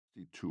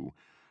1962,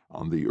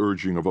 on the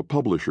urging of a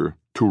publisher,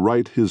 to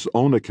write his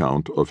own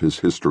account of his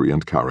history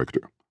and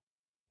character.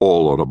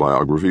 All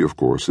autobiography, of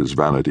course, is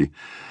vanity,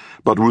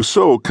 but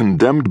Rousseau,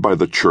 condemned by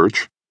the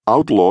church,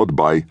 outlawed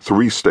by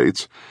 3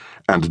 states,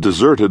 and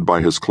deserted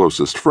by his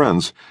closest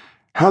friends,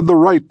 had the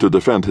right to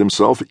defend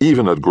himself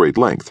even at great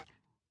length.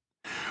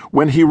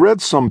 When he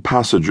read some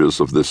passages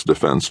of this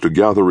defense to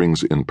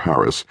gatherings in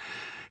Paris,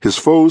 his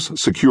foes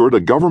secured a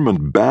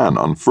government ban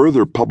on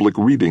further public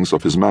readings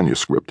of his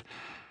manuscript.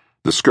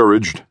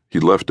 Discouraged, he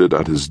left it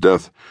at his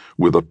death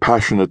with a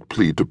passionate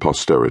plea to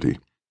posterity.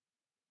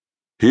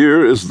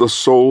 Here is the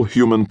sole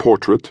human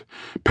portrait,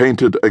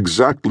 painted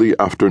exactly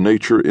after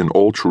nature in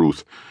all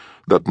truth,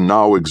 that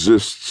now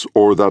exists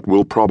or that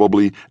will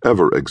probably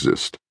ever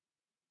exist.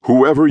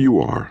 Whoever you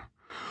are,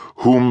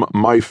 whom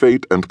my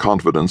fate and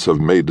confidence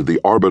have made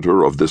the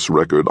arbiter of this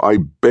record, I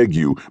beg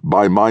you,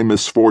 by my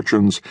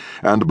misfortunes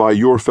and by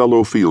your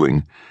fellow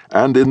feeling,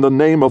 and in the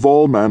name of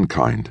all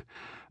mankind,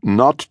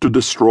 not to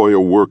destroy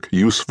a work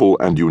useful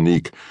and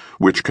unique,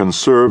 which can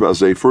serve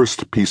as a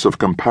first piece of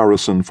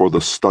comparison for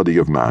the study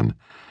of man,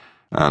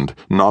 and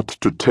not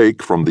to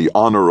take from the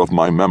honor of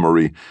my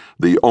memory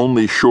the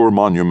only sure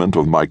monument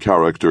of my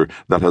character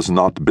that has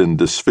not been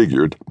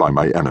disfigured by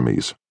my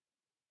enemies.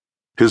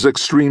 His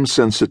extreme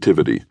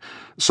sensitivity,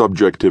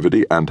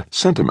 subjectivity, and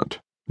sentiment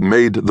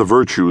made the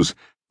virtues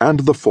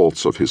and the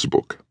faults of his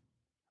book.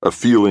 A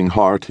feeling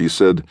heart, he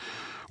said,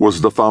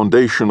 was the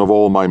foundation of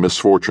all my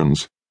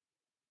misfortunes,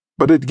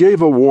 but it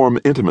gave a warm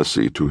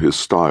intimacy to his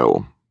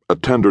style, a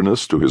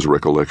tenderness to his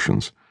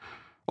recollections,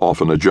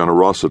 often a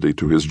generosity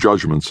to his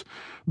judgments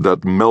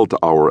that melt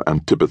our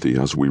antipathy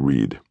as we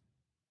read.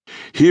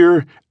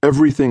 Here,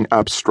 everything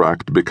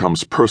abstract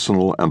becomes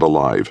personal and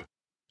alive.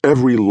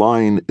 Every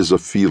line is a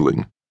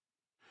feeling.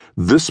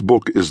 This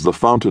book is the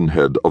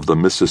fountainhead of the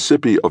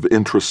Mississippi of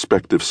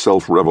introspective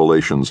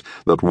self-revelations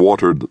that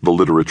watered the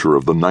literature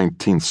of the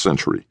 19th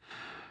century.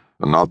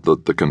 Not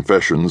that the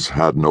Confessions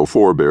had no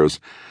forebears,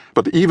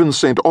 but even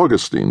St.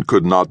 Augustine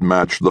could not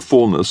match the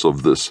fullness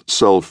of this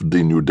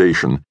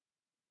self-denudation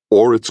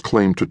or its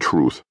claim to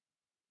truth.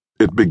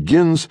 It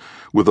begins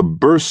with a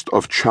burst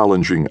of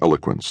challenging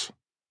eloquence.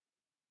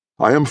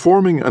 I am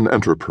forming an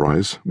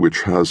enterprise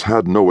which has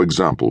had no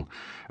example,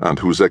 and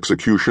whose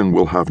execution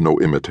will have no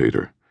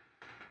imitator.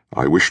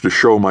 I wish to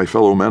show my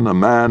fellow men a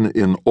man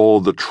in all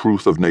the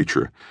truth of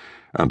nature,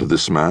 and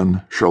this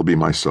man shall be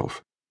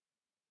myself.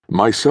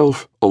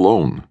 Myself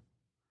alone.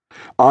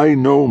 I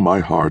know my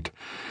heart,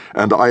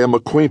 and I am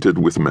acquainted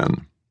with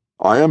men.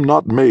 I am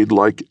not made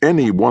like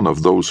any one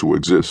of those who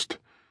exist.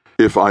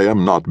 If I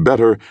am not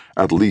better,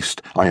 at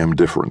least I am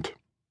different.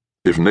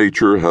 If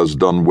nature has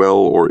done well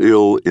or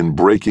ill in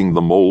breaking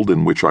the mold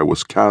in which I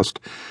was cast,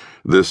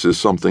 this is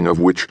something of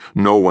which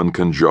no one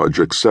can judge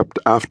except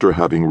after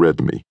having read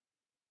me.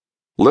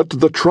 Let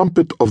the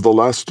trumpet of the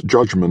last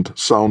judgment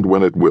sound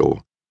when it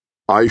will.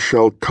 I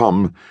shall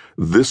come,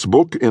 this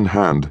book in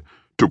hand,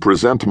 to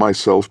present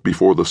myself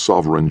before the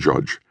sovereign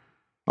judge.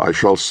 I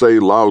shall say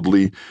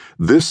loudly,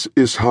 this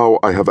is how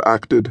I have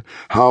acted,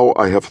 how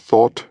I have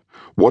thought,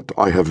 what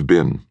I have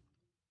been.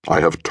 I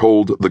have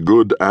told the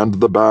good and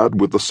the bad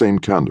with the same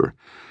candor.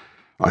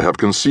 I have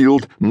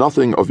concealed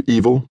nothing of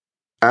evil,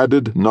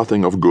 added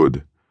nothing of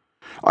good.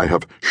 I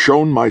have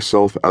shown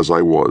myself as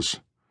I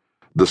was,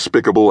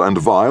 despicable and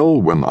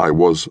vile when I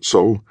was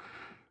so,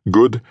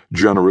 good,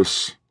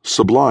 generous,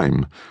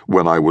 sublime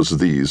when I was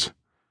these,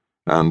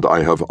 and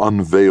I have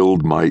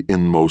unveiled my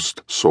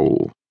inmost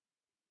soul.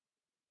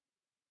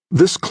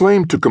 This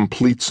claim to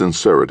complete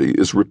sincerity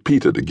is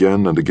repeated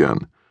again and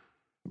again,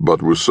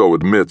 but Rousseau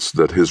admits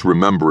that his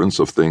remembrance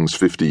of things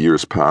 50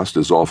 years past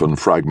is often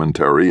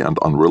fragmentary and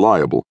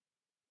unreliable.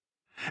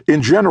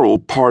 In general,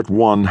 Part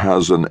 1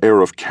 has an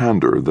air of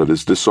candor that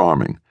is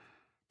disarming.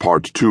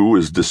 Part 2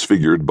 is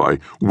disfigured by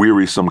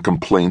wearisome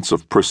complaints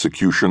of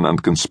persecution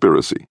and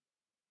conspiracy.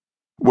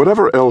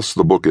 Whatever else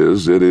the book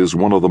is, it is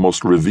one of the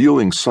most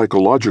revealing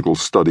psychological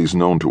studies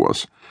known to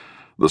us,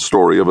 the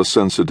story of a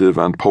sensitive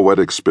and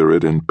poetic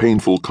spirit in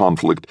painful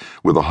conflict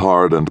with a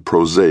hard and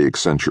prosaic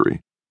century.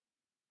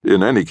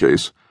 In any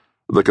case,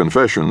 The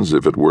Confessions,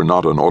 if it were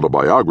not an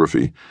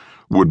autobiography,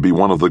 would be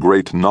one of the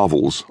great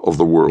novels of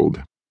the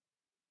world.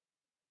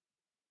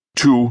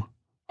 2.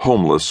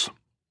 Homeless,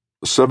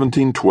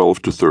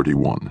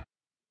 1712-31.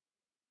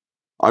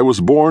 I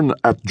was born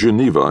at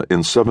Geneva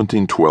in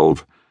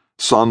 1712,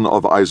 son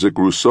of Isaac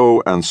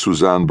Rousseau and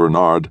Suzanne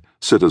Bernard,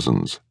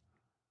 citizens.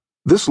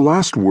 This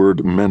last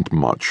word meant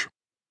much,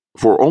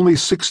 for only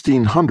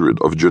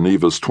 1,600 of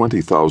Geneva's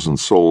 20,000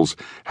 souls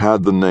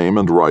had the name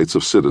and rights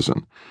of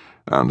citizen,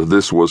 and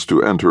this was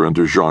to enter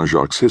into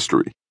Jean-Jacques'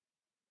 history.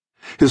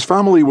 His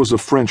family was of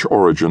French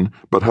origin,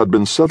 but had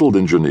been settled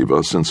in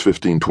Geneva since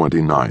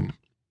 1529.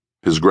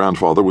 His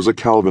grandfather was a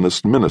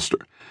Calvinist minister.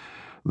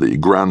 The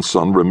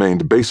grandson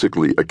remained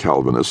basically a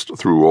Calvinist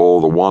through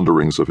all the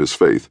wanderings of his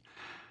faith.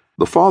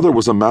 The father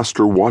was a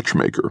master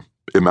watchmaker,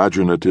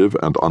 imaginative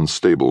and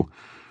unstable,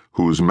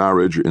 whose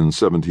marriage in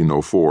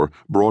 1704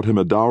 brought him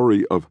a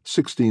dowry of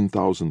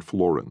 16,000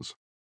 florins.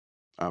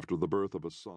 After the birth of a son,